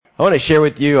I want to share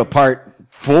with you a part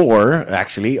 4,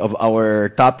 actually, of our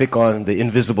topic on the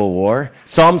invisible war.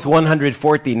 Psalms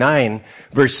 149,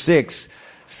 verse 6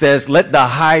 says, "Let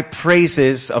the high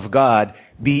praises of God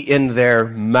be in their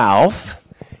mouth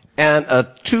and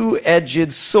a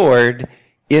two-edged sword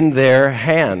in their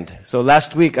hand." So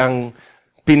last week, ang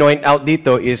pinoint out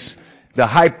dito is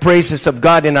the high praises of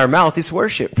God in our mouth is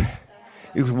worship.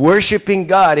 Worshiping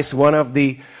God is one of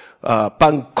the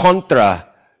pang-kontra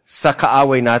sa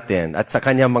kaaway natin at sa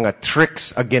kanyang mga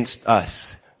tricks against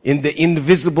us. In the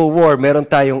invisible war, meron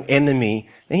tayong enemy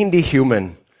na hindi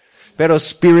human, pero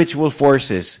spiritual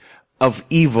forces of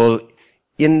evil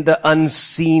in the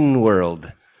unseen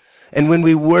world. And when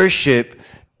we worship,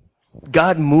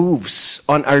 God moves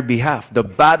on our behalf. The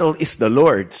battle is the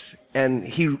Lord's. And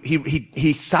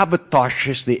He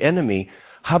sabotages the enemy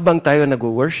habang tayo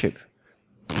nag-worship.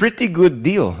 Pretty good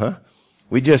deal, huh?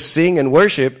 We just sing and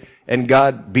worship, and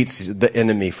God beats the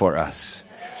enemy for us.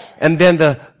 And then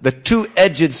the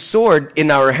two-edged sword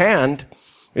in our hand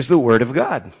is the Word of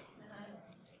God.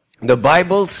 The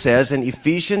Bible says in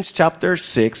Ephesians chapter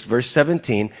 6, verse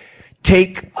 17,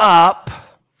 "Take up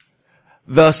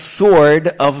the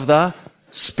sword of the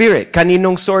Spirit."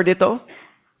 Kaninong sword ito?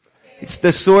 It's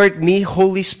the sword ni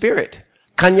Holy Spirit.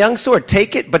 Kanyang sword.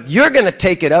 Take it, but you're going to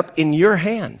take it up in your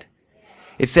hand.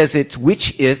 It says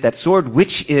that sword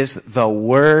which is the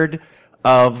Word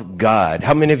of God.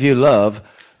 How many of you love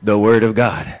the Word of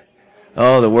God?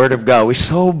 Oh, the Word of God. We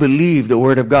so believe the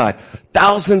Word of God.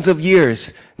 Thousands of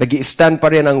years, nag-i-stand pa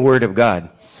rin ang Word of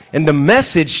God. In the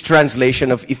Message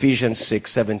translation of Ephesians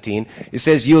 6:17, it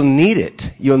says you'll need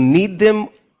it. You'll need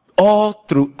them all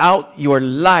throughout your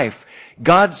life.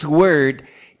 God's Word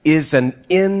is an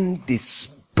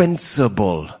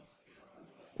indispensable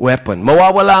weapon.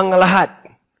 Mawawala ang lahat.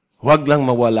 Huwag lang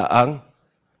mawala ang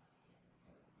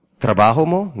trabaho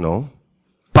mo? No.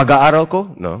 Pag-aaral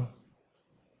ko? No.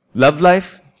 Love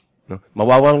life? No.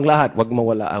 Mawawala ang lahat. Huwag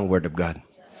mawala ang Word of God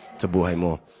sa buhay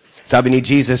mo. Sabi ni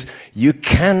Jesus, you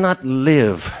cannot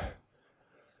live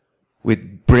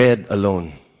with bread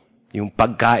alone. Yung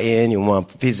pagkain, yung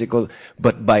mga physical,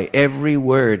 but by every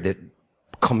word that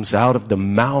comes out of the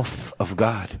mouth of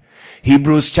God.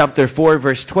 Hebrews chapter 4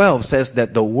 verse 12 says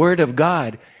that the Word of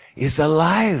God is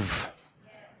alive.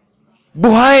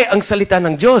 Buhay ang salita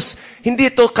ng Diyos. Hindi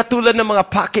ito katulad ng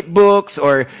mga pocketbooks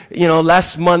or,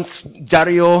 last month's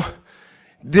dyaryo.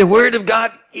 The Word of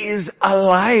God is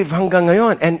alive hanggang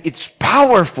ngayon. And it's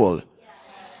powerful.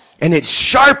 And it's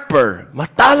sharper.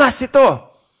 Matalas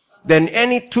ito than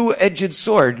any two-edged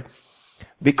sword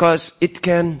because it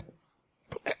can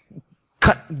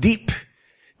cut deep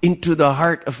into the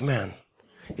heart of man.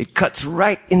 It cuts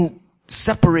right in,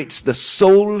 separates the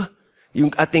soul,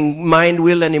 yung ating mind,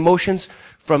 will, and emotions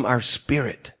from our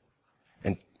spirit.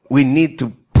 And we need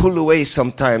to pull away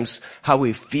sometimes how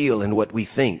we feel and what we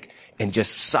think and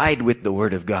just side with the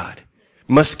Word of God.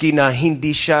 Maski na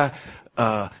hindi siya,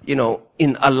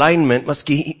 in alignment,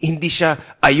 maski hindi siya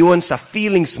ayon sa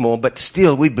feelings mo, but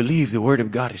still we believe the Word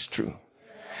of God is true.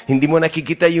 Hindi mo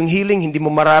nakikita yung healing, hindi mo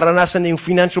mararanasan yung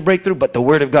financial breakthrough, but the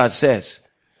Word of God says,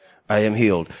 I am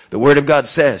healed. The Word of God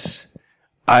says,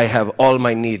 I have all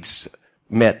my needs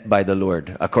met by the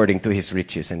Lord according to His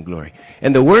riches and glory.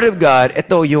 And the Word of God,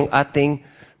 ito yung ating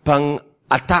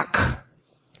pang-attack.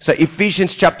 Sa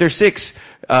Ephesians chapter 6,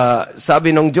 sabi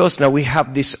ng Diyos na we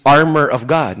have this armor of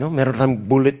God. No? Meron tayong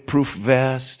bulletproof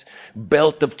vest,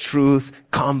 belt of truth,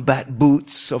 combat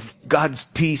boots of God's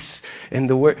peace and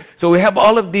the Word. So we have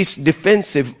all of these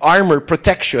defensive armor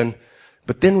protection,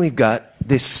 but then we've got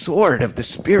this sword of the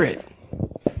Spirit.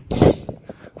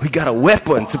 We got a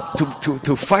weapon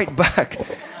to fight back,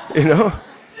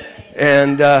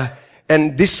 And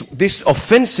this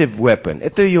offensive weapon,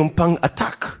 ito yung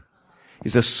pang-attack,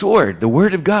 is a sword. The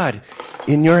Word of God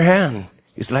in your hand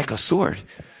is like a sword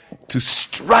to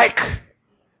strike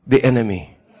the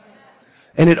enemy.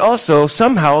 And it also,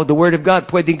 somehow, the Word of God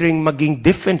pwedeng ring maging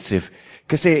defensive.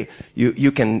 Kasi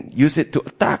you can use it to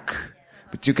attack,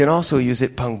 but you can also use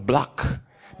it pang-block.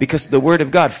 Because the Word of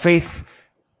God, faith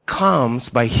comes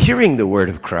by hearing the Word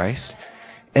of Christ.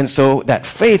 And so that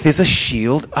faith is a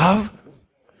shield of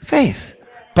faith.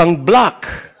 Pang-block.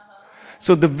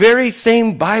 So the very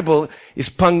same Bible is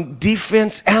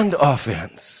pang-defense and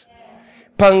offense.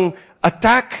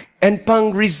 Pang-attack and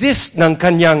pang-resist ng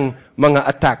kanyang mga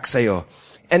attack sa'yo.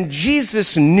 And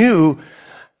Jesus knew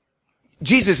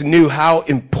how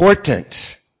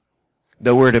important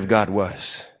the Word of God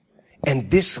was. And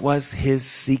this was His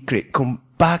secret kung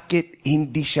bakit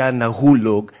hindi siya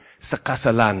nahulog sa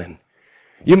kasalanan.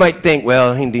 You might think,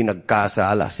 well, hindi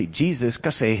nagkasala si Jesus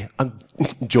kasi ang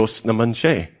Diyos naman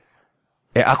siya eh.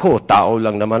 Ako, tao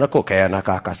lang naman ako, kaya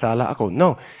nakakasala ako.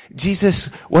 No.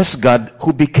 Jesus was God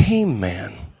who became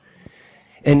man.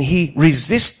 And He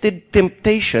resisted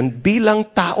temptation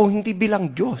bilang tao, hindi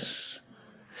bilang Diyos.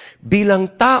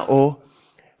 Bilang tao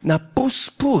na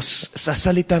puspus sa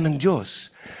salita ng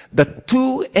Diyos. The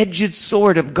two-edged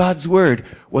sword of God's word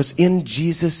was in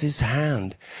Jesus'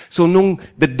 hand. So nung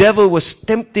the devil was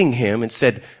tempting him and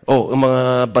said, oh,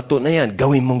 mga bato na yan,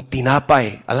 gawin mong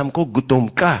tinapay. Alam ko,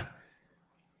 gutom ka.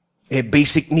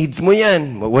 Basic needs mo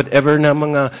yan. Whatever na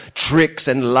mga tricks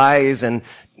and lies and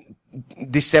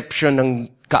deception ng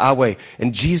kaaway.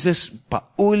 And Jesus,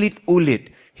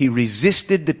 paulit-ulit, He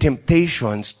resisted the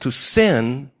temptations to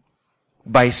sin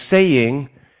by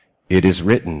saying, it is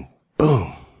written.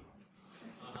 Boom.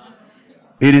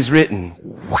 It is written.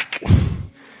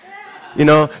 You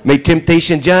know, may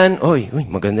temptation dyan. Oy,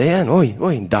 maganda yan. Oy,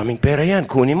 daming pera yan.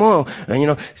 Kunin mo. And you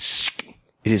know,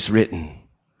 it is written.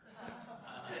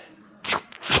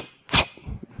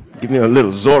 Give me a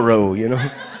little Zorro, you know.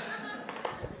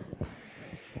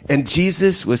 And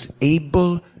Jesus was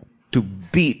able to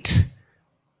beat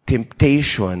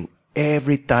temptation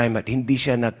every time at hindi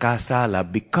siya nakasala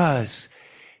because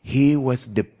He was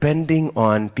depending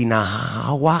on,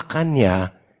 pinahawakan niya,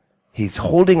 He's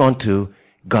holding on to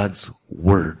God's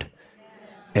Word.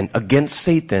 And against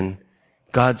Satan,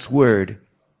 God's Word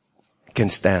can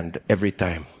stand every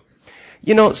time.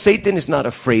 You know, Satan is not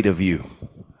afraid of you.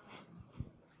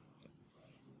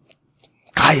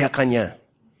 Kaya ka niya.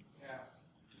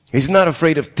 He's not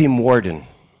afraid of Tim Warden.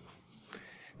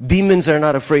 Demons are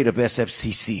not afraid of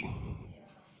SFCC.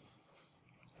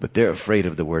 But they're afraid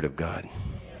of the Word of God.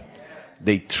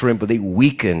 They tremble, they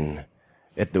weaken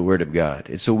at the Word of God.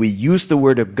 And so we use the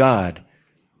Word of God,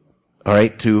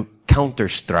 alright, to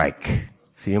counter-strike.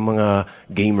 See yung mga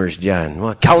gamers dyan.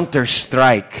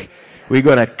 Counter-strike. We're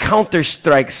gonna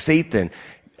counter-strike Satan.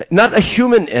 Not a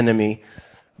human enemy,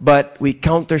 but we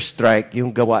counter-strike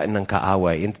yung gawain ng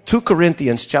kaaway. In 2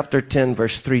 Corinthians chapter 10,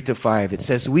 verse 3 to 5, it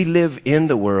says, we live in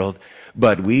the world,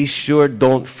 but we sure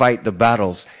don't fight the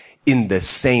battles in the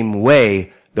same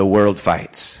way the world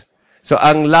fights. So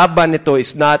ang laban nito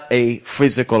is not a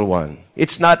physical one.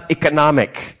 It's not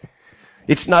economic.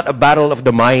 It's not a battle of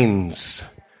the minds.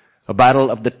 A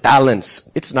battle of the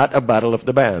talents. It's not a battle of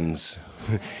the bands.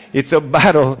 It's a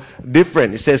battle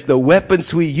different. It says the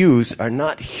weapons we use are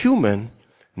not human.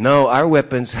 No, our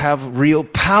weapons have real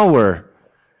power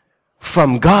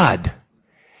from God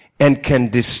and can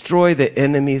destroy the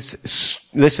enemy's,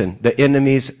 the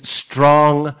enemy's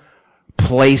strong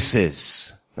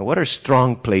places. Now, what are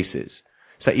strong places?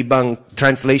 Sa ibang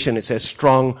translation, it says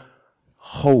strong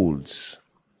holds.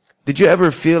 Did you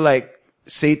ever feel like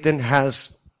Satan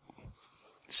has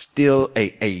still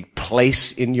a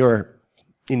place in your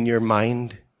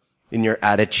mind, in your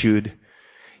attitude?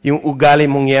 Yung ugali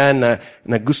mong yan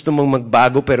na gusto mong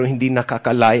magbago pero hindi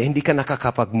nakakalaya, hindi ka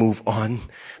nakakapag-move on.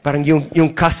 Parang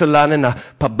yung kasalanan na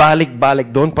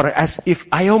pabalik-balik doon, parang as if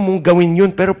ayaw mong gawin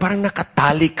yun pero parang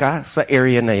nakatali ka sa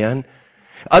area na yan.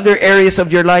 Other areas of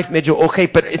your life, medyo okay,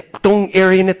 pero itong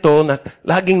area nito na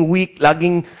laging weak,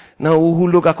 laging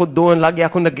nahuhulog ako doon, lagi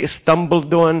ako nag-stumble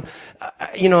doon.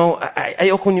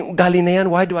 Ayoko yung ugali na yan.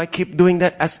 Why do I keep doing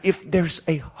that? As if there's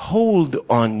a hold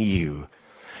on you.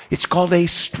 It's called a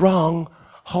strong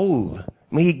hold.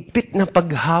 Mahigpit na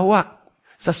paghawak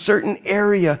sa certain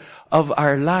area of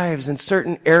our lives and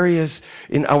certain areas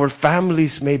in our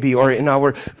families maybe or in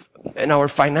our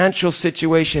financial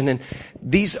situation. And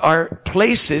these are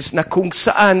places na kung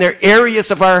saan, they're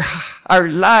areas of our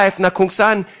life na kung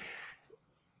saan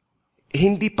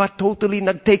hindi pa totally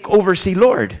nag-take over si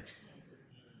Lord.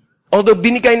 Although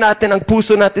binigay natin ang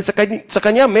puso natin sa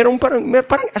Kanya, merong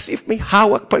parang as if may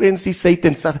hawak pa rin si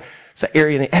Satan sa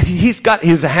area na. He's got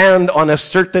his hand on a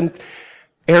certain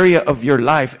area of your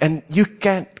life and you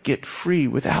can't get free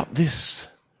without this.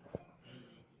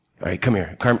 All right, come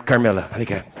here. Carmela,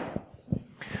 halika.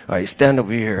 All right, stand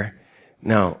over here.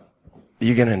 Now,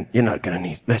 you're not gonna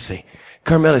need, let's see.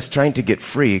 Carmela is trying to get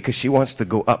free because she wants to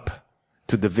go up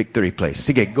to the victory place.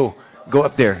 Sige, go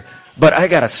up there. But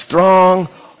I got a strong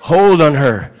hold on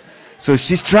her. So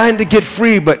she's trying to get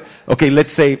free, but, okay,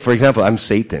 let's say, for example, I'm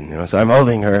Satan, so I'm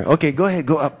holding her. Okay, go ahead,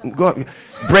 go up.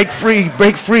 Break free.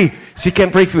 She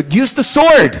can't break free. Use the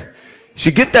sword.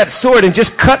 She get that sword and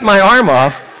just cut my arm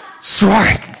off.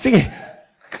 Sword. Sige.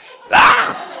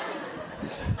 Ah!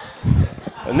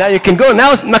 Now you can go.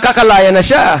 Now, nakakalaya na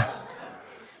siya.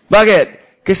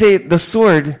 Bakit? Kasi the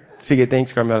sword, sige,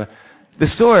 thanks, Carmela. The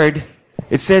sword,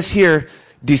 it says here,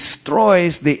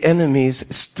 destroys the enemy's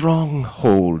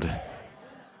stronghold.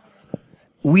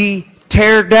 We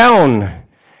tear down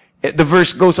The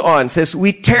verse goes on, says,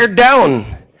 we tear down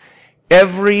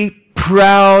every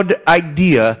proud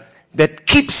idea that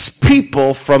keeps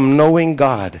people from knowing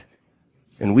God.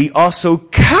 And we also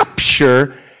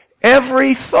capture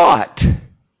every thought.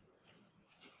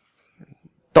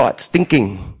 Thoughts,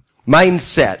 thinking,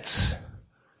 mindsets.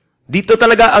 Dito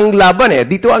talaga ang laban eh.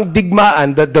 Dito ang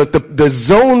digmaan. The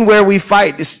zone where we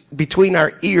fight is between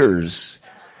our ears.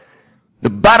 The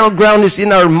battleground is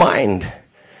in our mind.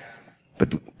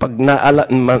 But pag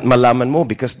malaman mo,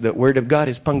 because the Word of God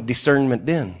is pang discernment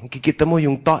din. Kikita mo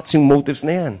yung thoughts, yung motives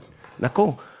na yan.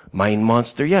 Nako, mind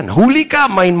monster yan. Huli ka,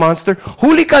 mind monster.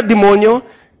 Huli ka, demonyo.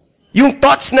 Yung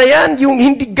thoughts na yan, yung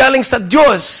hindi galing sa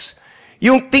Diyos.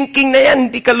 Yung thinking na yan,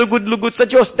 hindi ka lugod-lugod sa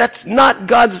Diyos. That's not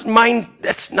God's mind.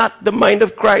 That's not the mind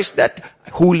of Christ. That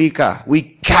huli ka.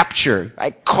 We capture. I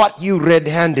caught you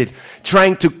red-handed,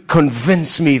 trying to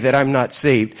convince me that I'm not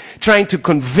saved, trying to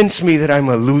convince me that I'm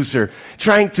a loser,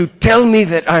 trying to tell me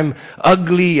that I'm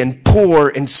ugly and poor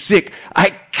and sick.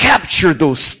 I capture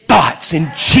those thoughts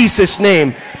in Jesus'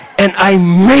 name, and I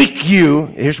make you,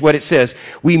 here's what it says,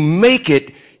 we make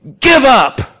it give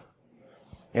up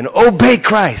and obey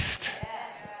Christ.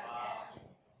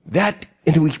 That,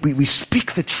 and we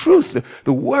speak the truth,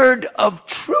 the word of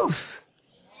truth.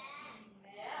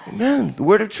 Amen. The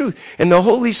word of truth. And the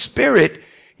Holy Spirit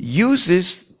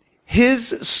uses His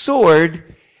sword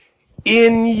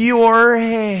in your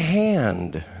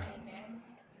hand.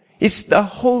 It's the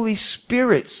Holy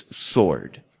Spirit's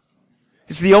sword.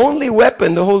 It's the only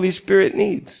weapon the Holy Spirit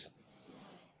needs.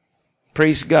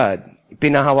 Praise God.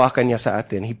 Pinahawakan niya sa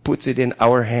atin. He puts it in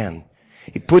our hand.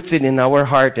 He puts it in our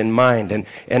heart and mind.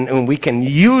 And we can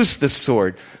use the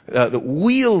sword,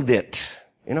 wield it,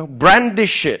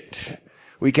 brandish it.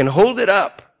 We can hold it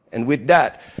up. And with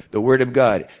that, the Word of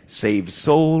God saves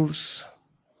souls.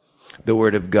 The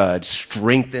Word of God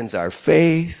strengthens our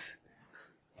faith.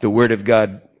 The Word of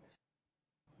God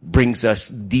brings us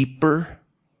deeper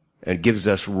and gives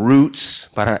us roots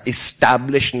para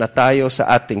establish na tayo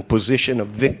sa ating position of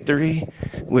victory.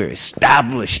 We're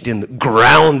established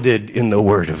grounded in the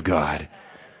Word of God.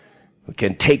 We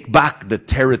can take back the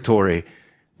territory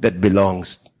that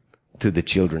belongs to the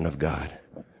children of God.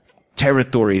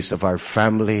 Territories of our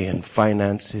family and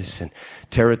finances, and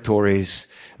territories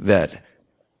that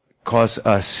cause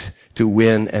us to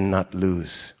win and not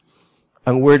lose.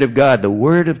 Ang Word of God, the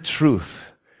Word of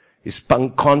truth, is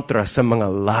pang-kontra sa mga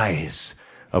lies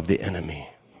of the enemy.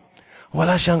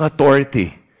 Wala siyang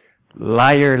authority.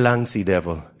 Liar lang si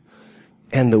devil.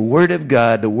 And the Word of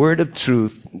God, the Word of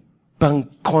truth,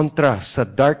 pang-kontra sa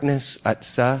darkness at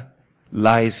sa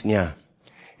lies niya.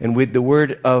 And with the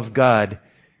Word of God,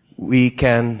 we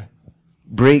can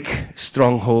break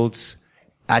strongholds,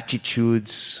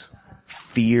 attitudes,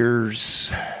 fears,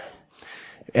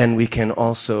 and we can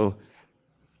also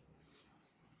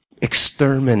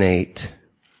exterminate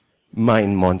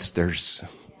mind monsters.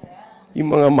 Yung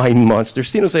mga mind monsters,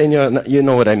 sino sa inyo, you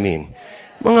know what I mean?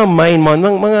 Mga mind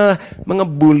mga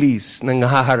bullies na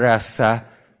nahaharas sa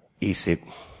isip.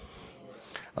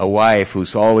 A wife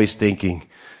who's always thinking,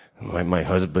 my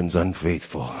husband's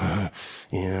unfaithful.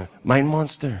 Mind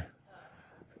monster.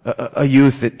 A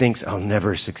youth that thinks, I'll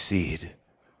never succeed.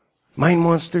 Mind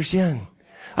monsters yan.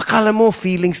 Akala mo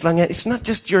feelings lang yan. It's not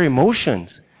just your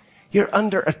emotions. You're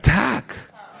under attack.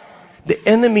 The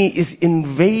enemy is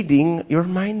invading your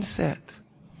mindset.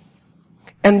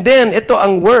 And then, ito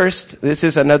ang worst. This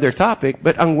is another topic.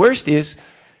 But ang worst is,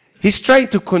 he's trying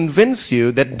to convince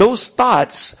you that those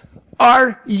thoughts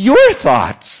are your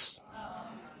thoughts.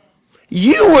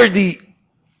 You were the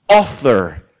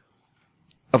author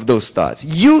of those thoughts.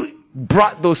 You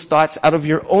brought those thoughts out of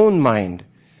your own mind.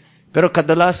 Pero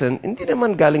kadalasan, hindi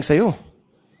naman galing sa'yo.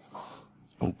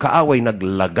 Ang kaaway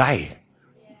naglagay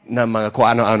na mga kung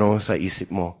ano-ano sa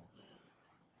isip mo.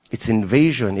 It's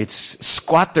invasion. It's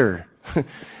squatter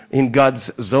in God's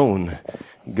zone,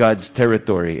 God's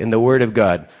territory, in the Word of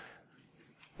God.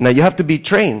 Now, you have to be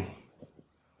trained.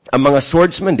 Ang mga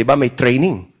swordsmen, di ba, may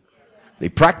training. They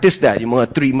practice that. Yung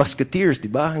mga three musketeers, di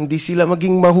ba? Hindi sila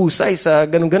maging mahusay sa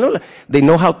ganun-ganun. They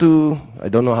know how to, I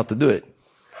don't know how to do it.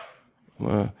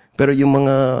 Pero yung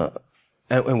mga,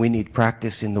 and we need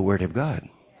practice in the Word of God.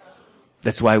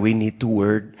 That's why we need to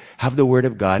have the Word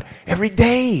of God every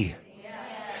day.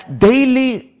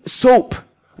 Daily soap.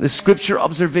 The scripture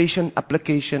observation,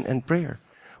 application, and prayer.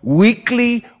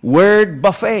 Weekly word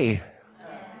buffet.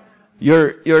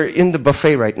 You're in the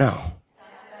buffet right now.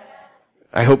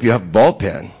 I hope you have ball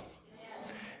pen.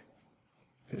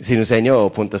 Sino sa inyo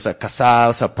punta sa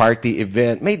kasal, sa party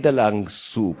event, may dalang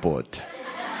supot.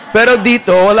 Pero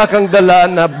dito, wala kang dala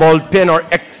na ball pen or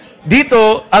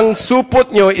Dito, ang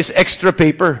supot nyo is extra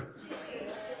paper.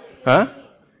 Huh?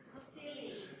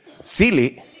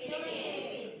 Sili?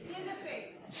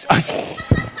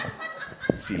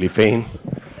 Cellophane.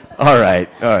 All right.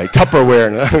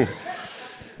 Tupperware.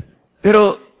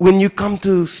 Pero when you come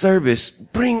to service,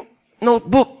 bring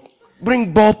notebook,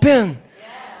 bring ball pen.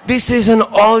 This is an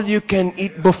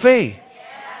all-you-can-eat buffet.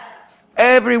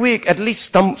 Every week, at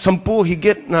least sampu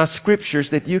higit na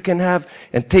scriptures that you can have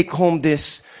and take home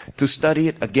this to study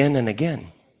it again and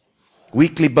again.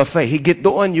 Weekly buffet. Higit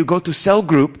doon, you go to cell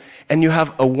group and you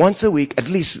have a once a week, at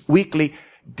least weekly,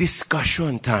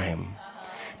 discussion time.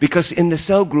 Because in the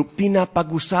cell group,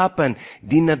 pinapag-usapan,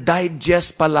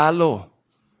 dina-digest palalo.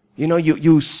 You know,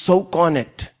 you soak on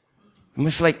it.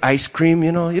 It's like ice cream,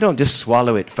 you know. You don't just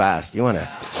swallow it fast. You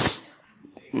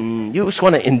just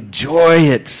want to enjoy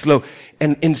it slow.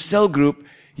 And in cell group,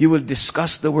 you will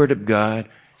discuss the Word of God,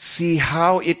 see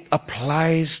how it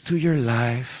applies to your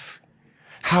life,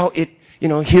 how it,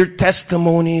 hear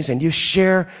testimonies, and you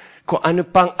share kung ano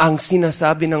pang ang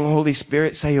sinasabi ng Holy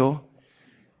Spirit sa'yo.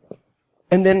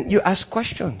 And then you ask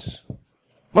questions.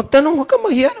 Magtanong, huwag kang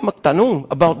mahiya na magtanong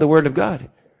about the Word of God.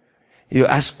 You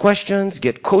ask questions,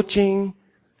 get coaching,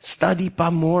 study pa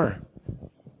more.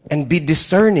 And be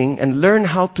discerning and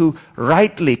learn how to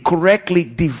rightly, correctly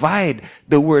divide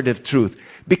the word of truth.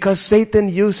 Because Satan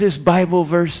uses Bible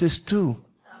verses too.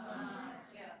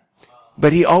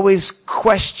 But he always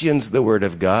questions the word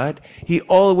of God. He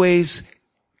always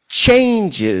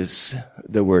changes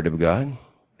the word of God.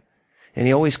 And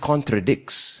he always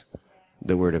contradicts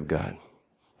the word of God.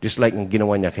 Just like ang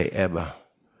ginawa niya kay Eva.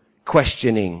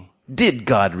 Questioning, did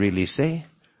God really say?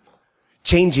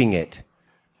 Changing it.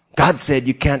 God said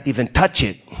you can't even touch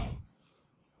it.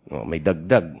 Oh, may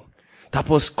dagdag.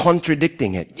 Tapos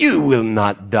contradicting it. You will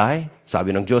not die.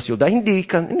 Sabi ng Diyos, you'll die. Hindi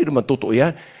naman totoo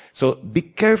yan. So be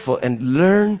careful and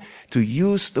learn to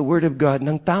use the Word of God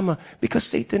ng tama. Because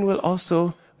Satan will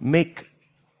also make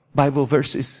Bible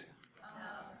verses.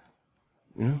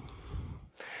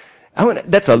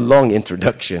 That's a long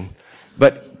introduction.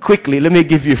 But quickly, let me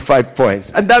give you 5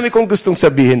 points. Ang dami kong gustong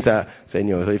sabihin sa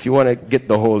inyo. So if you want to get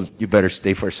the whole, you better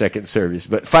stay for second service.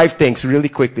 But 5 things really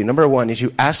quickly. Number 1 is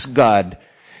you ask God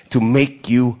to make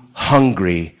you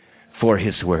hungry for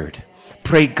His Word.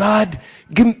 Pray, God,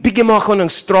 bigyan mo ako ng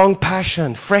strong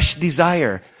passion, fresh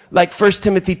desire. Like 1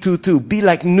 Timothy 2:2, be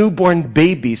like newborn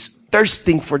babies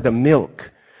thirsting for the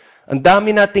milk. Ang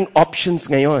dami nating options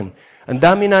ngayon. Ang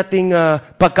dami nating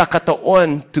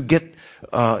pagkakataon to get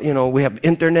we have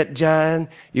internet dyan.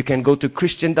 You can go to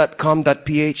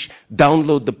christian.com.ph,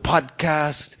 download the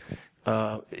podcast,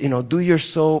 do your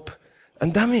soap.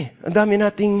 Ang dami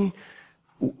nating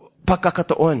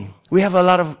pagkakataon. We have a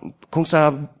lot of, kung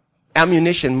sa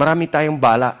ammunition, marami tayong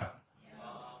bala.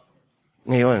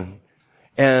 Ngayon.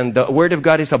 And the Word of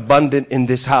God is abundant in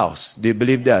this house. Do you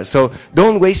believe that? So,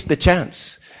 don't waste the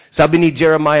chance. Sabi ni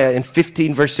Jeremiah in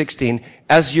 15 verse 16,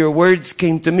 as your words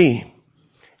came to me,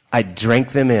 I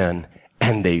drank them in,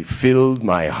 and they filled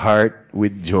my heart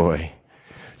with joy.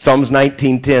 Psalms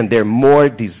 19:10, they're more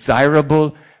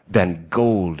desirable than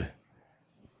gold.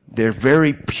 They're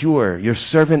very pure. Your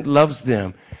servant loves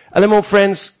them. Alam mo,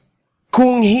 friends,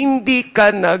 kung hindi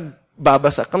ka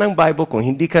nagbabasa ka ng Bible, kung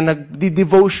hindi ka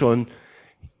nagdi-devotion,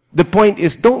 the point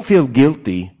is, don't feel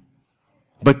guilty,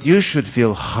 but you should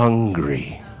feel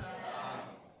hungry.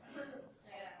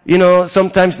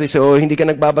 Sometimes they say, oh, hindi ka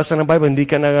nagbabasa ng Bible, hindi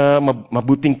ka na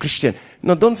mabuting Christian.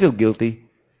 No, don't feel guilty.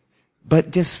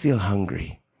 But just feel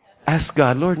hungry. Ask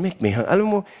God, Lord, make me hungry. Alam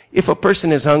mo, if a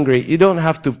person is hungry, you don't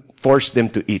have to force them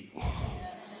to eat.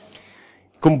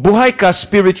 Kung buhay ka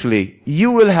spiritually,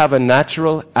 you will have a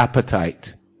natural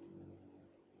appetite.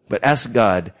 But ask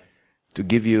God to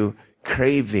give you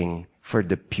craving for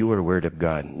the pure Word of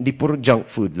God. Hindi puro junk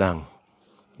food lang.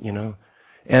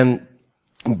 And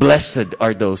blessed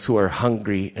are those who are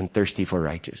hungry and thirsty for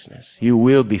righteousness. You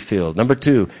will be filled. Number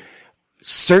 2,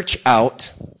 search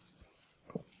out.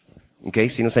 Okay,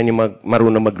 sino sa inyo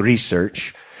marunong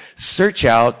mag-research? Search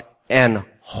out and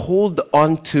hold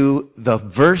on to the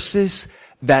verses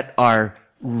that are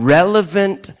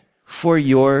relevant for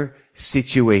your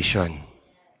situation.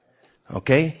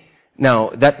 Okay? Now,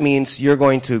 that means you're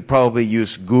going to probably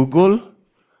use Google,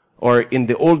 or in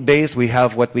the old days, we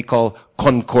have what we call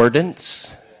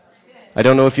concordance. I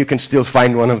don't know if you can still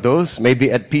find one of those. Maybe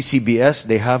at PCBS,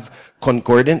 they have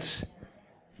concordance.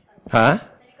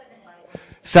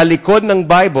 Sa likod ng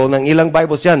Bible, ng ilang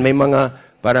Bibles yan, may mga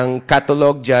parang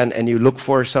catalog dyan, and you look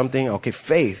for something, okay,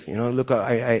 faith,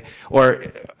 or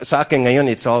sa akin ngayon,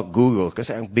 it's all Google,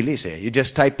 kasi ang bilis eh. You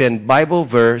just type in Bible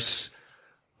verse,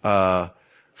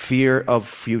 Fear of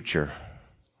future.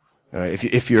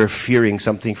 If you're fearing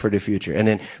something for the future. And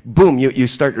then, boom, you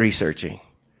start researching.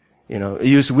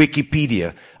 Use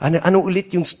Wikipedia. Ano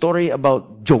ulit yung story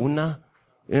about Jonah?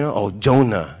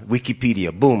 Jonah,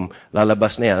 Wikipedia, boom,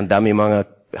 lalabas na yan. Ang dami mga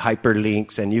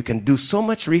hyperlinks and you can do so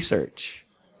much research.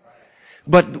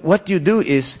 But what you do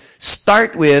is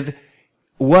start with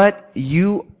what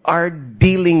you are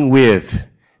dealing with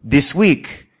this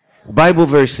week. Bible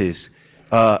verses,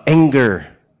 anger,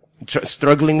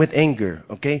 struggling with anger,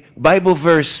 okay? Bible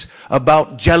verse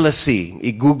about jealousy,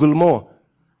 i-Google mo.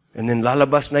 And then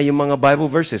lalabas na yung mga Bible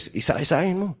verses,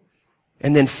 isa-isahin mo.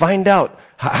 And then find out,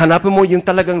 hanapin mo yung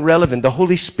talagang relevant. The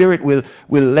Holy Spirit will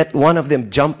let one of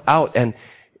them jump out and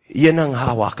yan ang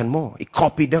hawakan mo.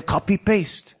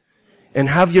 Copy-paste. And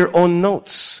have your own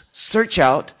notes. Search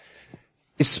out,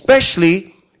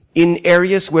 especially in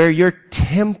areas where you're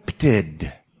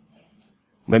tempted.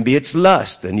 Maybe it's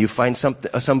lust, and you find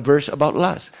some verse about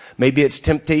lust. Maybe it's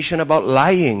temptation about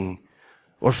lying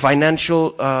or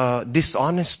financial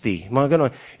dishonesty. Mga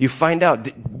ganon. You find out.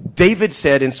 David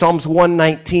said in Psalms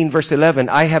 119 verse 11,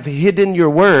 I have hidden your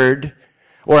word,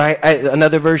 or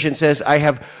another version says, I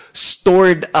have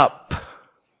stored up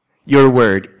your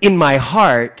word in my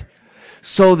heart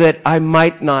so that I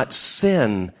might not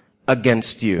sin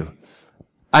against you.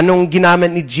 Anong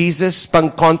ginamit ni Jesus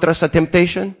pang kontra sa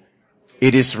temptation?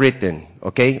 It is written.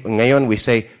 Okay? Ngayon we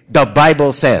say, the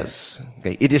Bible says.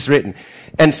 Okay? It is written.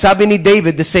 And sabi ni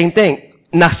David, the same thing.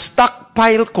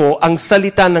 Na-stockpile ko ang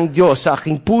salita ng Diyos sa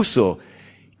aking puso,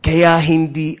 kaya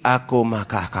hindi ako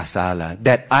makakasala,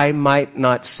 that I might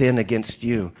not sin against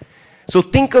you. So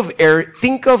think of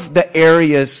the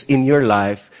areas in your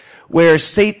life where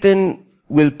Satan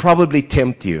will probably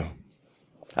tempt you.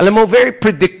 Alam mo, very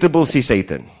predictable si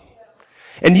Satan.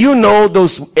 And you know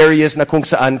those areas na kung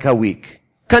saan ka weak.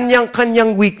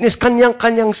 Kanyang weakness,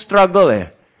 kanyang struggle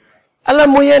eh.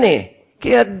 Alam mo yan eh.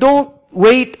 Kaya don't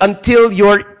wait until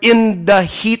you're in the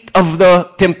heat of the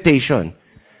temptation.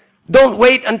 Don't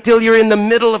wait until you're in the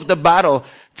middle of the battle.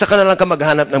 Saka na lang ka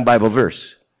maghanap ng Bible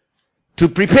verse. To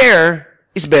prepare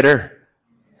is better.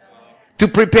 To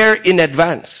prepare in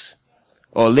advance.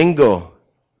 Linggo.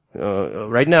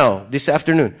 Right now, this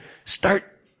afternoon. Start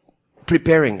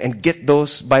preparing and get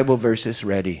those Bible verses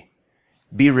ready.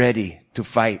 Be ready to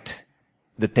fight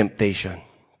the temptation.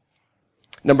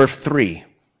 Number 3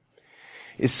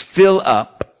 is fill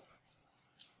up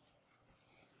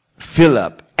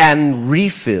and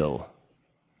refill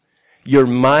your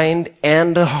mind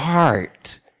and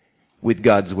heart with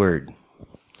God's Word.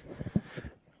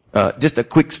 Just a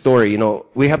quick story,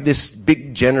 we have this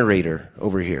big generator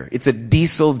over here. It's a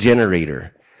diesel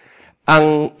generator.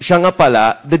 Siya nga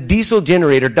pala, the diesel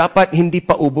generator, dapat hindi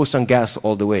pa ubos ang gas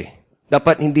all the way.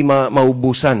 Dapat hindi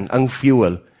maubusan ang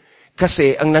fuel.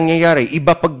 Kasi ang nangyayari,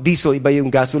 iba pag diesel, iba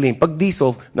yung gasoline. Pag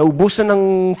diesel, naubusan ng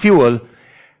fuel,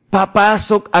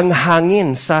 papasok ang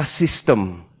hangin sa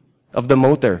system of the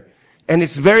motor. And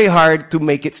it's very hard to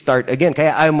make it start again.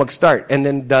 Kaya ayaw mag-start. And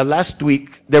then the last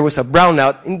week, there was a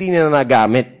brownout, hindi na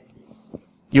nagamit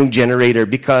yung generator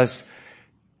because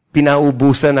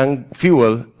pinaubusan ng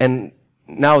fuel and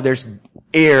now there's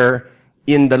air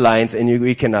in the lines and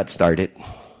we cannot start it.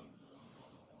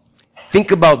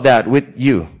 Think about that with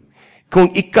you.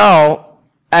 Kung ikaw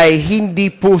ay hindi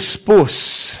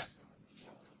puspus,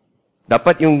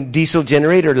 dapat yung diesel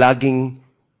generator laging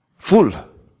full.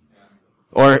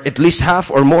 Or at least half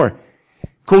or more.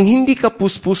 Kung hindi ka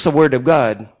puspus sa Word of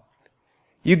God,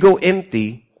 you go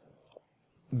empty,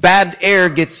 bad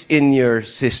air gets in your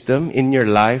system, in your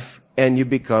life, and you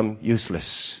become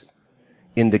useless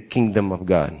in the kingdom of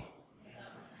God.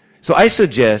 So I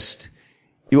suggest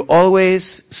you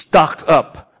always stock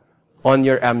up on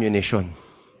your ammunition.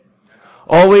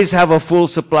 Always have a full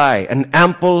supply, an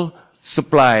ample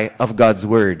supply of God's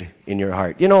Word in your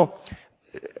heart.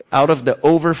 Out of the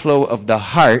overflow of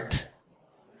the heart,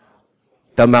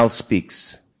 the mouth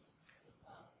speaks.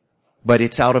 But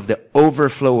it's out of the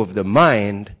overflow of the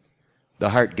mind, the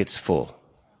heart gets full.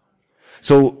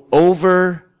 So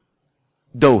overdose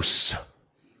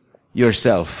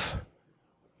yourself.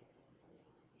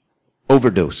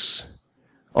 Overdose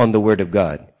on the Word of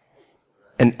God.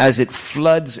 And as it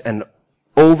floods and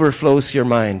overflows your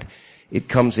mind, it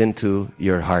comes into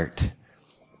your heart.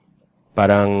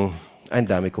 Parang, ang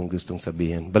dami kong gustong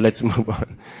sabihin. But let's move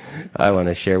on. I want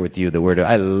to share with you the Word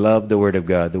I love the Word of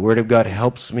God. The Word of God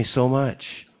helps me so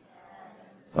much.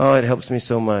 Oh, it helps me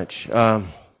so much. The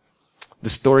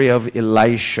story of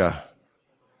Elisha.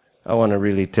 I want to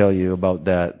really tell you about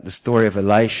that. The story of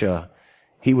Elisha.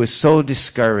 He was so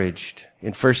discouraged.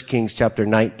 In 1 Kings chapter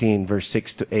 19, verse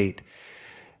 6 to 8.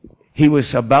 he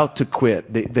was about to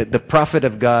quit. The prophet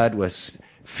of God was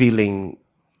feeling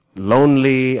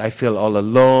lonely. I feel all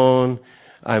alone.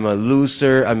 I'm a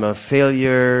loser. I'm a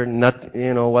failure. Not,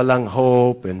 walang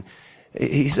hope. And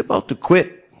he's about to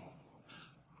quit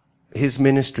his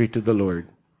ministry to the Lord.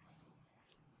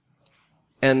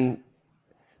 And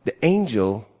the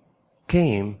angel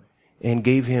came and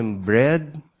gave him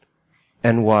bread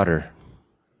and water.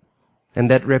 And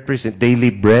that represents daily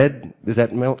bread. Does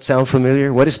that sound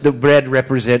familiar? What does the bread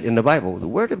represent in the Bible? The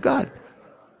Word of God.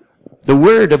 The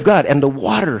Word of God and the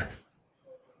water.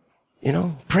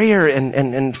 Prayer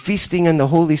and feasting in the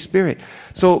Holy Spirit.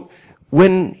 So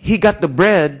when he got the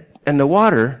bread and the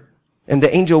water, and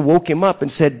the angel woke him up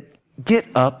and said, get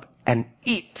up and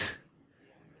eat.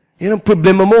 Yan ang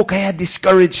problema mo, kaya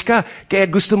discouraged ka, kaya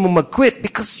gusto mo mag-quit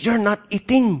because you're not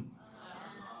eating.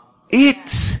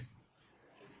 Eat.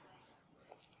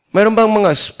 Mayroon bang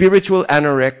mga spiritual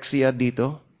anorexia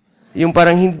dito? Yung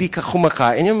parang hindi ka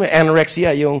kumakain. Yung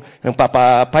anorexia, yung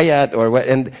papapayat or what.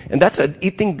 And that's an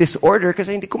eating disorder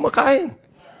kasi hindi kumakain.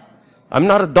 I'm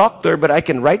not a doctor, but I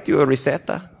can write you a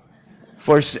reseta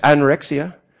for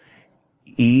anorexia.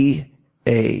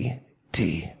 E-A-T.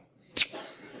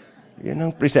 Yun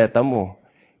ang reseta mo.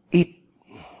 Eat.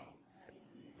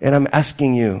 And I'm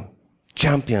asking you,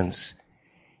 champions,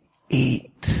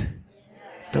 eat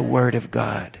the Word of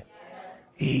God.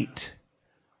 Eat.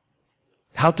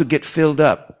 How to get filled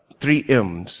up? 3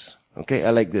 M's. Okay, I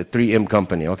like the 3M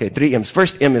company. Okay, 3 M's.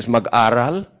 First M is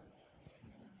mag-aral.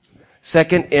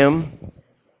 Second M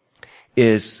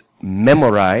is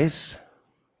memorize.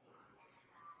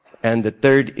 And the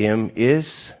third M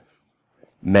is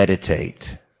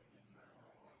meditate.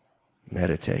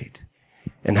 Meditate.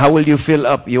 And how will you fill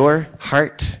up your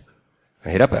heart?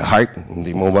 Mahirap, heart.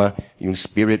 Hindi mo ba yung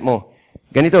spirit mo?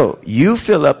 Ganito, you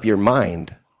fill up your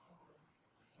mind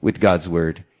with God's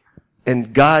Word,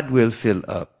 and God will fill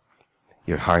up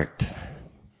your heart.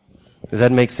 Does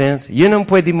that make sense? Yun ang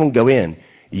pwede mong gawin.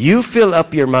 You fill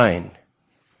up your mind,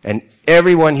 and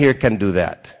everyone here can do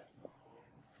that.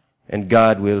 And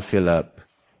God will fill up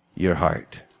your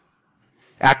heart.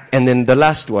 And then the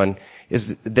last one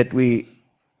is that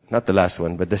not the last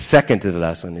one, but the second to the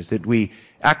last one is that we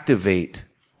activate.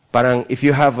 Parang if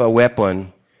you have a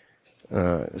weapon,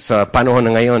 sa panahon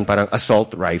na ngayon, parang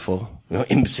assault rifle,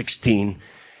 M16.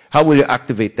 How will you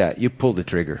activate that? You pull the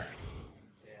trigger.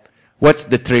 What's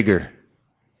the trigger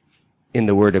in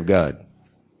the Word of God?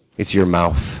 It's your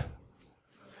mouth.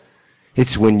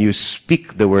 It's when you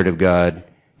speak the Word of God,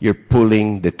 you're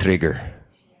pulling the trigger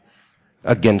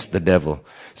against the devil.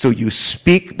 So you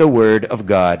speak the Word of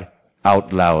God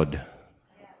out loud.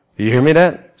 You hear me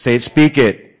that? Say it, speak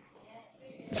it.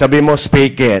 Sabi mo,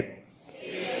 speak it.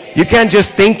 You can't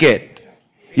just think it.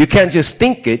 You can't just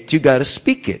think it. You gotta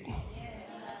speak it.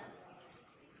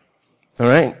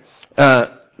 Alright?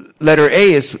 Letter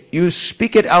A is you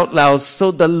speak it out loud so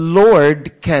the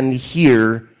Lord can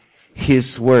hear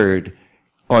His word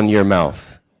on your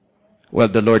mouth. Well,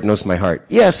 the Lord knows my heart.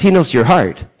 Yes, He knows your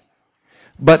heart.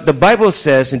 But the Bible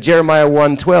says in Jeremiah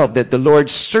 1:12 that the Lord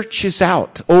searches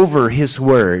out over His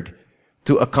word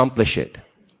to accomplish it.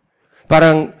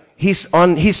 Parang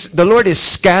the Lord is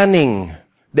scanning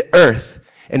the earth.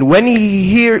 And when He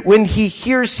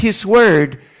hears His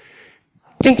word,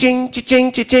 ching ching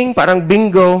ching ching ching, parang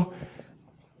bingo,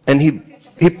 and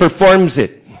He performs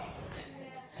it.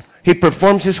 He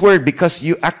performs His word because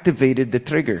you activated the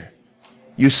trigger.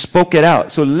 You spoke it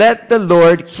out. So let the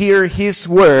Lord hear His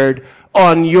word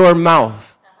on your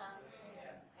mouth.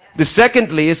 The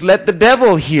secondly is let the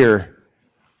devil hear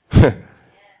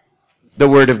the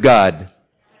word of God.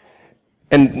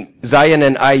 And Zion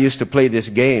and I used to play this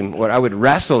game where I would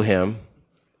wrestle him.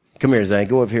 Come here, Zion,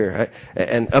 go up here.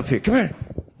 And up here. Come here.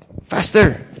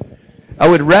 Faster. I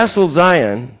would wrestle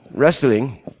Zion,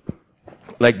 wrestling,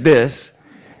 like this.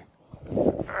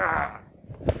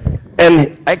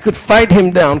 And I could fight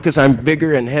him down because I'm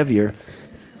bigger and heavier.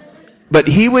 But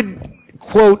he would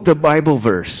quote the Bible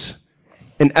verse.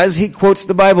 And as he quotes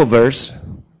the Bible verse,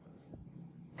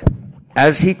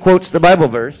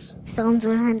 Psalms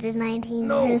 119.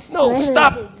 No,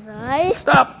 stop.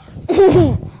 Stop.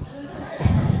 The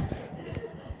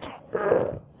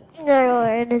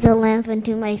Lord is a lamp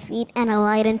unto my feet and a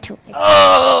light unto my path.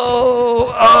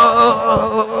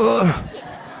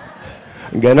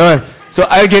 Ganon. So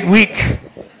I get weak.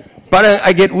 Parang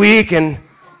I get weak and,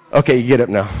 okay, you get up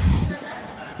now.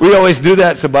 We always do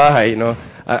that sa bahay,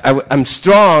 I'm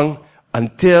strong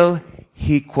until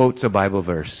he quotes a Bible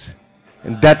verse.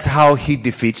 And that's how he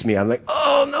defeats me. I'm like,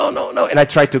 oh, no. And I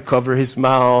try to cover his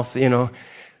mouth, And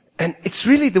it's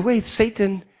really the way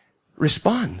Satan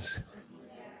responds.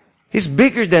 He's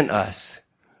bigger than us,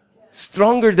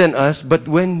 stronger than us, but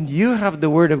when you have the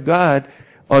Word of God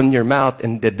on your mouth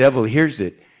and the devil hears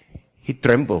it, he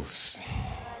trembles.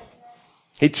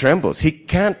 He trembles. He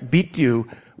can't beat you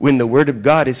when the Word of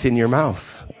God is in your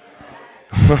mouth.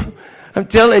 I'm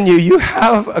telling you, you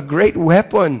have a great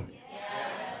weapon.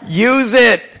 Use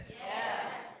it.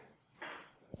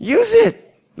 Use it.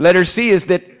 Letter C is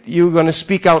that you're going to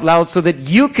speak out loud so that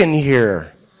you can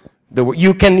hear the word.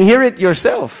 You can hear it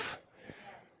yourself.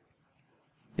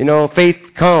 You know,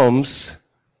 faith comes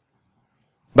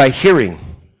by hearing.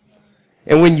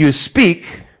 And when you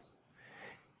speak,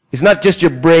 it's not just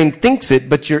your brain thinks it,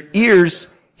 but your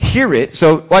ears hear it.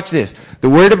 So watch this. The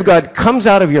Word of God comes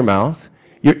out of your mouth.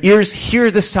 Your ears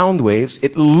hear the sound waves.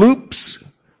 It loops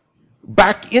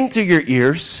back into your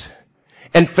ears.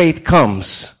 And faith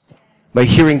comes by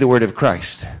hearing the Word of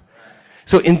Christ.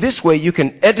 So in this way, you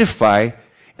can edify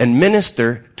and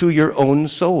minister to your own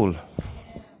soul.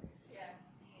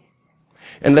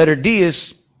 And letter D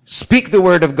is speak the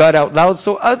Word of God out loud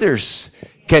so others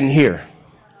can hear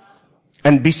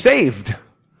and be saved.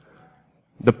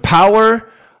 The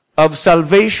power of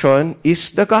salvation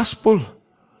is the gospel,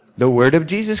 the Word of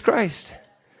Jesus Christ.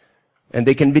 And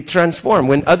they can be transformed.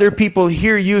 When other people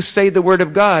hear you say the Word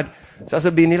of God,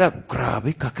 sasabihin nila,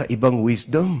 grabe, kakaibang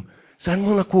wisdom. Saan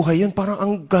mo nakuha yan? Parang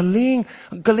ang galing.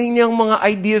 Ang galing niyang mga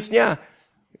ideas niya.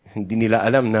 Hindi nila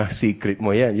alam na secret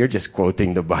mo yan. You're just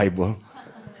quoting the Bible.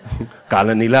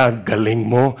 Akala nila, galing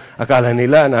mo. Akala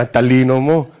nila, na talino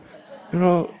mo. You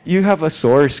know, you have a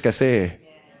source kasi.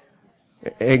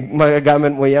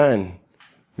 Magagamit mo yan.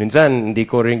 Minsan, hindi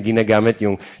ko rin ginagamit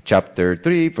yung chapter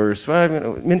 3, verse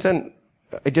 5. Minsan,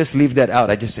 I just leave that out.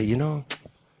 I just say, you know,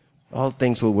 all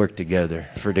things will work together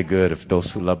for the good of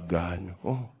those who love God.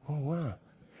 Oh wow.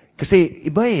 Kasi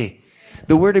iba eh.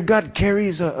 The Word of God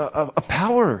carries a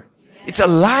power. It's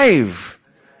alive.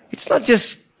 It's not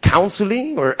just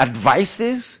counseling or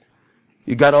advices.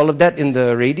 You got all of that in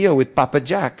the radio with Papa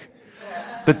Jack.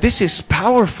 But this is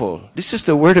powerful. This is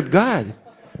the Word of God.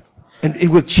 And it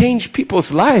will change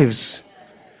people's lives.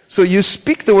 So you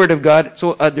speak the Word of God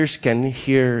so others can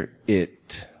hear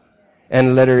it.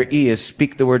 And letter E is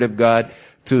speak the Word of God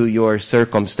to your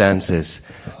circumstances.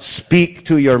 Speak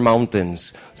to your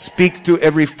mountains. Speak to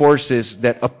every forces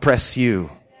that oppress you.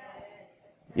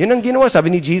 Yun ang ginawa. Sabi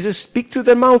ni Jesus, speak to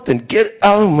the mountain. Get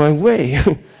out of my way.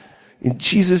 In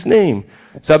Jesus' name.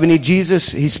 Sabi ni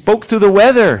Jesus, He spoke to the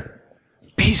weather.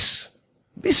 Peace.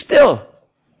 Be still.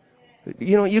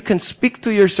 You know, you can speak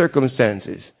to your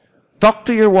circumstances. Talk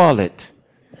to your wallet.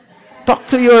 Talk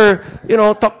to your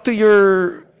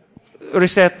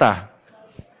reseta.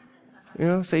 You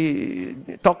know, say,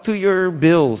 talk to your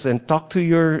bills and talk to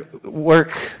your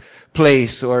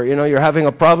workplace, or, you know, you're having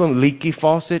a problem, leaky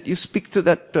faucet. You speak to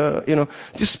that,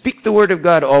 just speak the Word of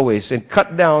God always and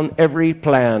cut down every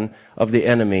plan of the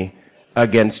enemy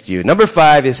against you. Number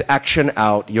 5 is action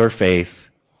out your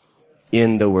faith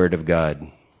in the Word of God.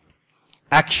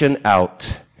 Action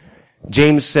out.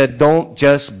 James said, don't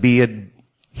just be a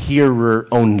hearer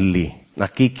only.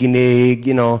 Nakikinig,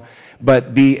 you know,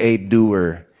 but be a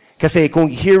doer. Kasi kung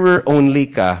hearer only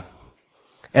ka,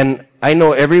 and I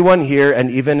know everyone here, and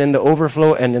even in the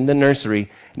overflow and in the nursery,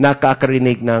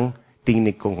 nakakarinig ng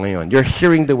tingnig ko ngayon. You're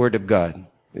hearing the Word of God.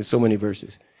 There's so many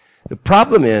verses. The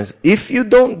problem is, if you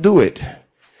don't do it,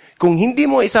 kung hindi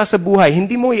mo isasabuhay,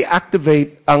 hindi mo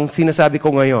i-activate ang sinasabi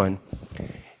ko ngayon,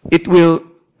 it will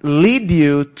lead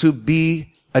you to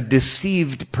be a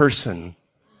deceived person.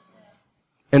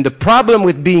 And the problem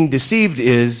with being deceived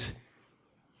is,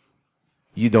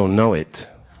 you don't know it.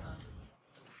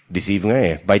 Deceive nga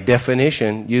eh. By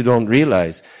definition, you don't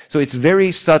realize. So it's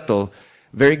very subtle,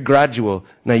 very gradual,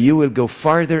 na you will go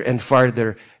farther and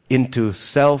farther into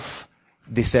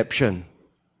self-deception.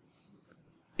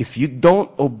 If you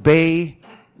don't obey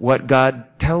what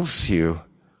God tells you,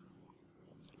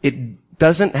 it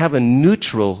doesn't have a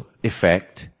neutral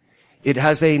effect. It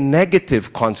has a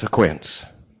negative consequence.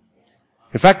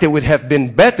 In fact, it would have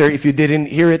been better if you didn't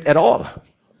hear it at all.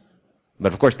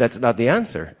 But of course, that's not the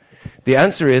answer. The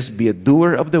answer is be a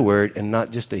doer of the Word and not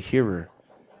just a hearer.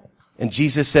 And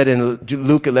Jesus said in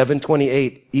Luke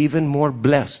 11:28, even more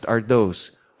blessed are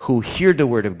those who hear the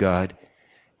Word of God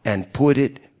and put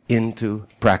it into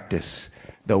practice.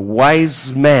 The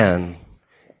wise man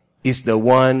is the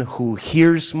one who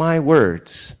hears my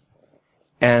words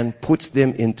and puts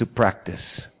them into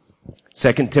practice.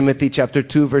 2 Timothy chapter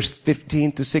 2 verse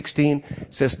 15 to 16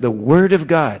 says the Word of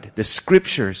God, the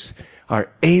Scriptures, are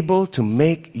able to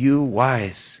make you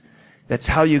wise.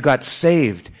 That's how you got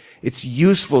saved. It's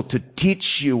useful to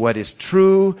teach you what is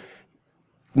true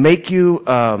make you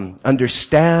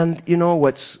understand,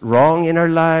 what's wrong in our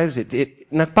lives.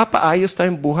 Nagpapaayos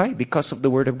tayong buhay because of the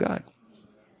Word of God.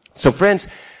 So friends,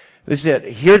 this is it.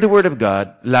 Hear the Word of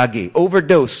God, lagi.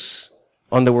 Overdose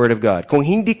on the Word of God. Kung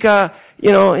hindi ka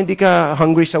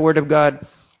hungry sa Word of God,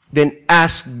 then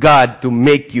ask God to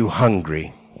make you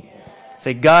hungry.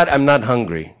 Say, God, I'm not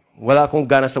hungry. Wala akong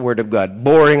gana sa Word of God.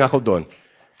 Boring ako doon.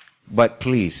 But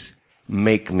please,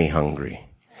 make me hungry.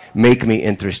 Make me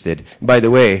interested. By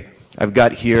the way, I've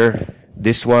got here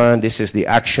this one. This is the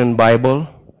Action Bible.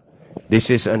 This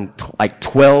is like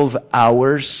 12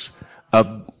 hours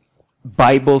of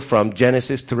Bible from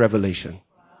Genesis to Revelation.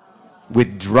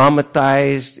 With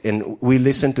dramatized, and we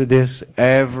listen to this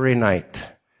every night.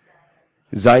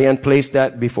 Zion plays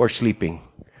that before sleeping.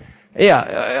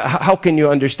 Yeah, how can you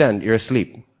understand? You're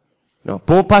asleep. No,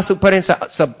 pumapasok pa rin sa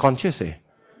subconscious eh.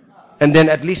 And then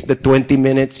at least the 20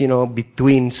 minutes,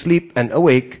 between sleep and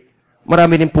awake,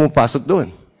 marami din pumapasok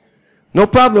doon. No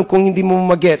problem kung hindi mo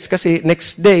magets kasi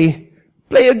next day,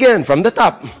 play again from the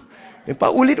top.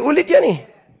 Paulit-ulit yan eh.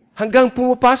 Hanggang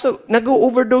pumapasok,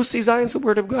 nag-overdose si Zion sa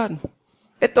Word of God.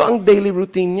 Ito ang daily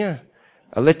routine niya.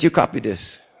 I'll let you copy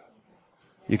this.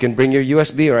 You can bring your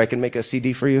USB or I can make a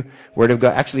CD for you. Word of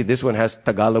God. Actually, this one has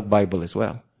Tagalog Bible as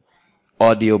well.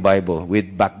 Audio Bible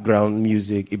with background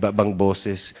music, iba-bang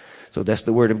boses. So that's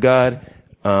the Word of God.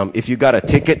 If you got a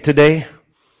ticket today,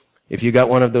 if you got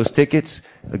one of those tickets,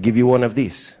 I'll give you one of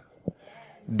these.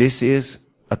 This is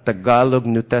a Tagalog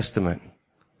New Testament.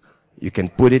 You can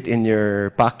put it in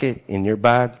your pocket, in your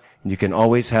bag. You can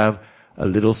always have a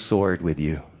little sword with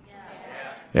you.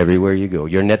 Everywhere you go.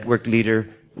 Your network leader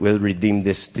will redeem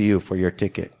this to you for your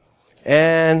ticket.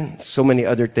 And so many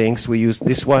other things. We use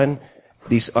this one.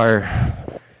 These are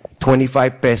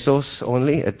 25 pesos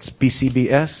only. It's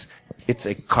PCBS. It's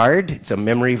a card. It's a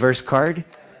memory verse card.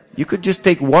 You could just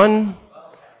take one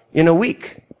in a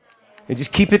week and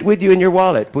just keep it with you in your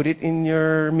wallet. Put it in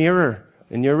your mirror,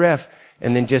 in your ref.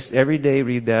 And then just every day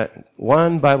read that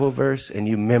one Bible verse and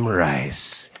you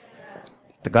memorize.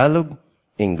 Tagalog,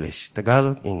 English.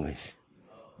 Tagalog, English.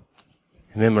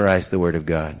 Memorize the Word of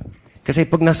God. Kasi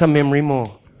pag nasa memory mo,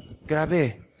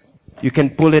 grabe. You can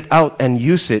pull it out and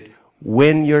use it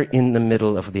when you're in the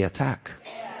middle of the attack.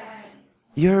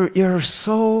 You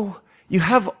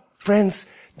have, friends,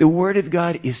 the Word of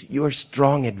God is your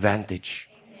strong advantage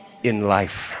in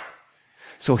life.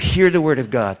 So hear the Word of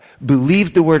God.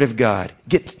 Believe the Word of God.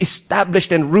 Get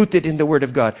established and rooted in the Word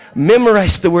of God.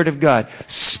 Memorize the Word of God.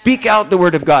 Speak out the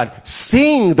Word of God.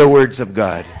 Sing the words of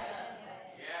God.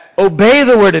 Obey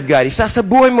the Word of God.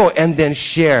 Isasabuhay mo and then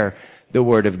share the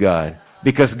Word of God.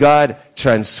 Because God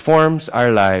transforms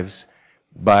our lives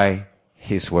by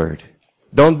His Word.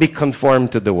 Don't be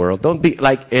conformed to the world. Don't be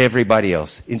like everybody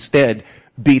else. Instead,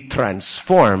 be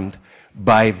transformed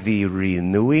by the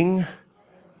renewing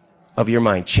of your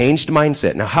mind. Changed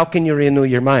mindset. Now, how can you renew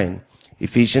your mind?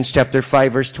 Ephesians chapter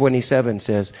 5 verse 27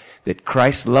 says that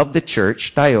Christ loved the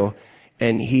church, tayo,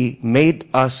 and He made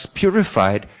us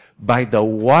purified by the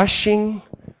washing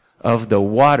of the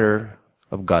water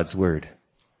of God's Word.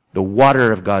 The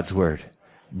water of God's Word.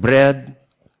 Bread,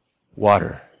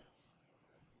 water.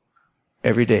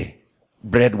 Every day.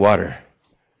 Bread, water.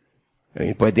 I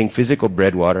mean, pwedeng physical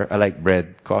bread, water. I like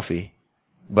bread, coffee.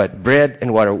 But bread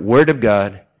and water, Word of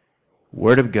God,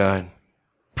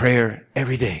 prayer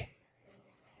every day.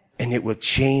 And it will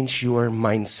change your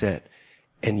mindset.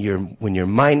 And when your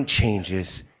mind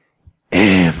changes,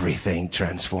 everything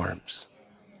transforms.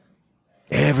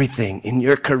 Everything in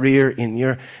your career, in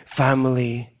your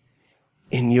family,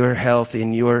 in your health,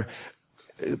 in your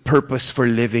purpose for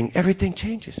living, everything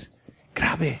changes.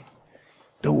 Grabe.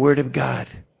 The Word of God.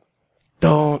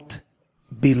 Don't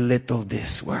belittle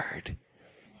this Word.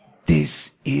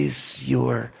 This is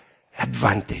your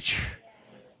advantage.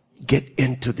 Get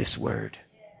into this Word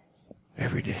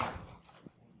every day.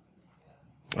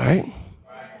 All right?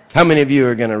 How many of you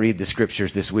are going to read the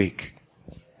scriptures this week?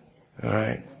 All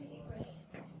right.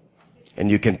 And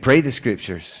you can pray the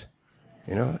scriptures.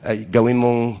 Gawin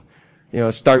mong,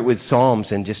 start with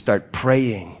Psalms and just start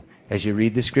praying. As you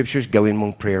read the scriptures, gawin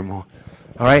mong prayer mo.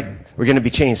 All right? We're going to be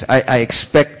changed. I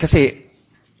expect,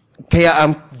 kaya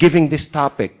I'm giving this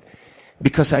topic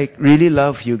because I really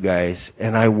love you guys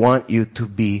and I want you to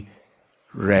be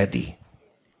ready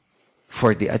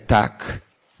for the attack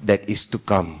that is to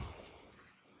come.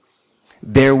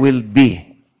 There will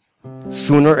be,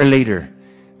 sooner or later,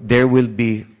 there will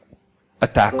be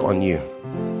attack on you.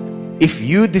 If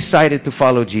you decided to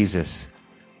follow Jesus,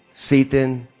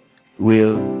 Satan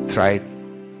will try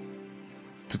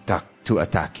to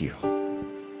attack you.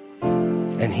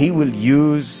 And he will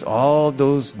use all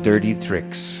those dirty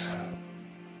tricks.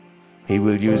 He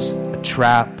will use a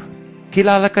trap.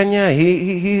 Kilala ka niya.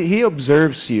 He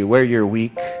observes you where you're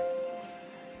weak.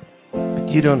 But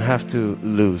you don't have to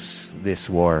lose this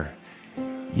war.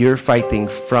 You're fighting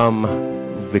from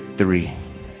victory.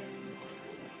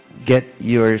 Get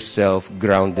yourself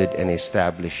grounded and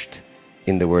established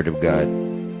in the Word of God.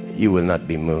 You will not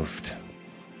be moved.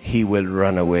 He will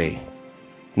run away.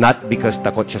 Not because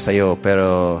takot siya sa'yo,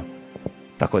 pero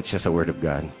takot siya sa Word of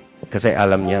God. Kasi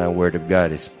alam niya ang Word of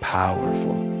God is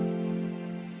powerful.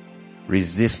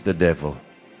 Resist the devil,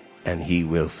 and he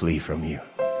will flee from you.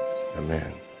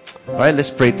 Amen. All right, let's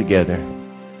pray together.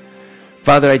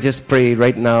 Father, I just pray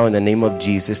right now in the name of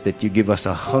Jesus that you give us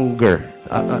a hunger,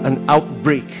 an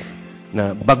outbreak,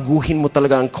 na baguhin mo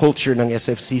talaga ang culture ng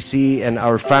SFCC and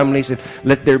our families, and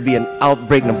let there be an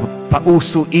outbreak na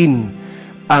pausuin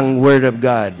ang Word of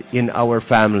God in our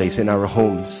families, in our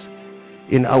homes,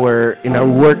 in our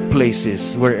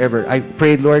workplaces, wherever. I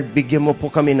pray, Lord, bigyan mo po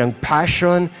kami ng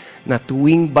passion na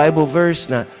tuwing Bible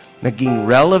verse na naging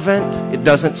relevant. It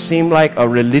doesn't seem like a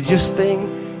religious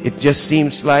thing. It just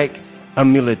seems like a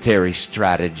military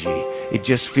strategy. It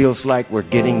just feels like we're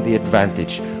getting the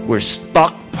advantage. We're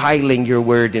stockpiling your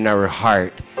word in our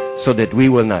heart so that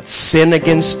we will not sin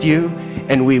against you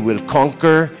and we will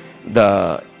conquer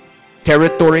the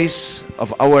territories of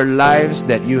our lives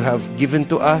that you have given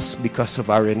to us because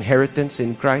of our inheritance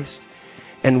in Christ.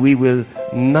 And we will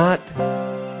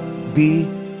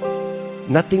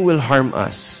nothing will harm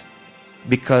us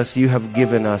because you have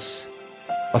given us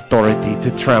authority to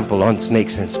trample on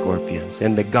snakes and scorpions.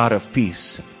 And the God of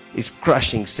peace is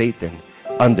crushing Satan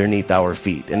underneath our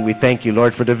feet. And we thank you,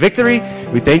 Lord, for the victory.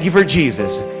 We thank you for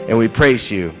Jesus. And we praise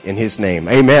you in his name.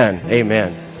 Amen.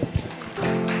 Amen.